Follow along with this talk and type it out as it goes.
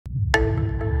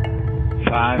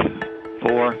5,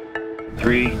 4,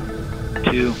 3,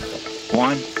 2,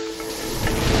 1.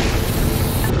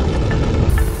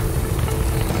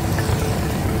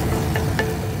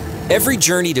 Every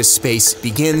journey to space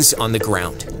begins on the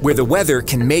ground, where the weather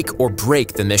can make or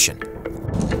break the mission.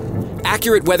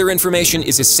 Accurate weather information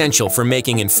is essential for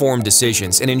making informed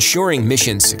decisions and ensuring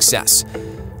mission success.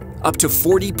 Up to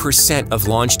 40% of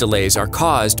launch delays are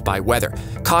caused by weather,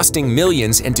 costing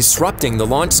millions and disrupting the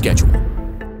launch schedule.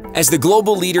 As the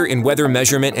global leader in weather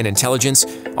measurement and intelligence,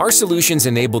 our solutions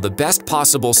enable the best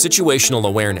possible situational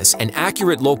awareness and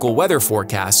accurate local weather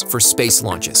forecasts for space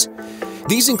launches.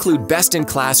 These include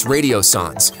best-in-class radio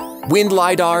sondes, wind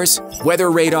lidars,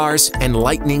 weather radars, and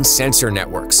lightning sensor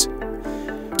networks.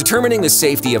 Determining the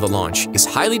safety of a launch is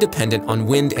highly dependent on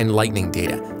wind and lightning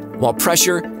data, while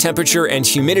pressure, temperature, and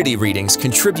humidity readings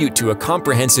contribute to a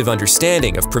comprehensive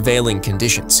understanding of prevailing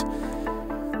conditions.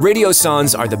 Radio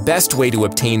sondes are the best way to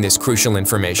obtain this crucial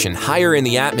information higher in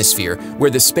the atmosphere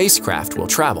where the spacecraft will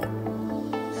travel.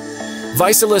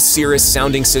 Vaisala's Cirrus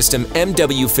sounding system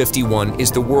MW51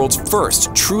 is the world's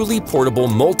first truly portable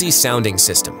multi-sounding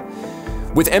system.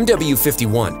 With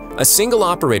MW51, a single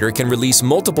operator can release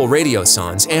multiple radio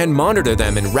sondes and monitor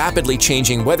them in rapidly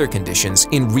changing weather conditions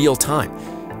in real time.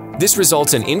 This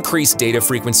results in increased data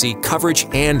frequency, coverage,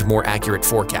 and more accurate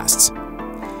forecasts.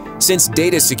 Since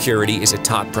data security is a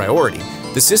top priority,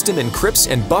 the system encrypts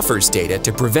and buffers data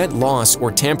to prevent loss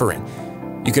or tampering.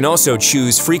 You can also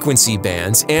choose frequency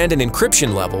bands and an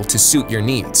encryption level to suit your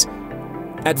needs.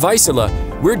 At Vaisala,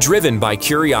 we're driven by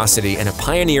curiosity and a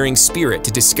pioneering spirit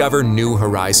to discover new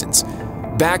horizons.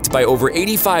 Backed by over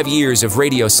 85 years of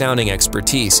radio sounding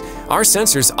expertise, our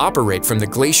sensors operate from the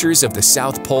glaciers of the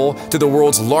South Pole to the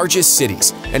world's largest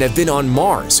cities and have been on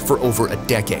Mars for over a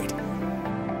decade.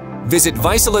 Visit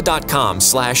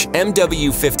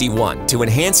Vaisala.com/MW51 to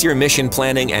enhance your mission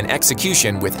planning and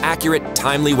execution with accurate,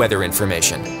 timely weather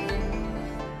information.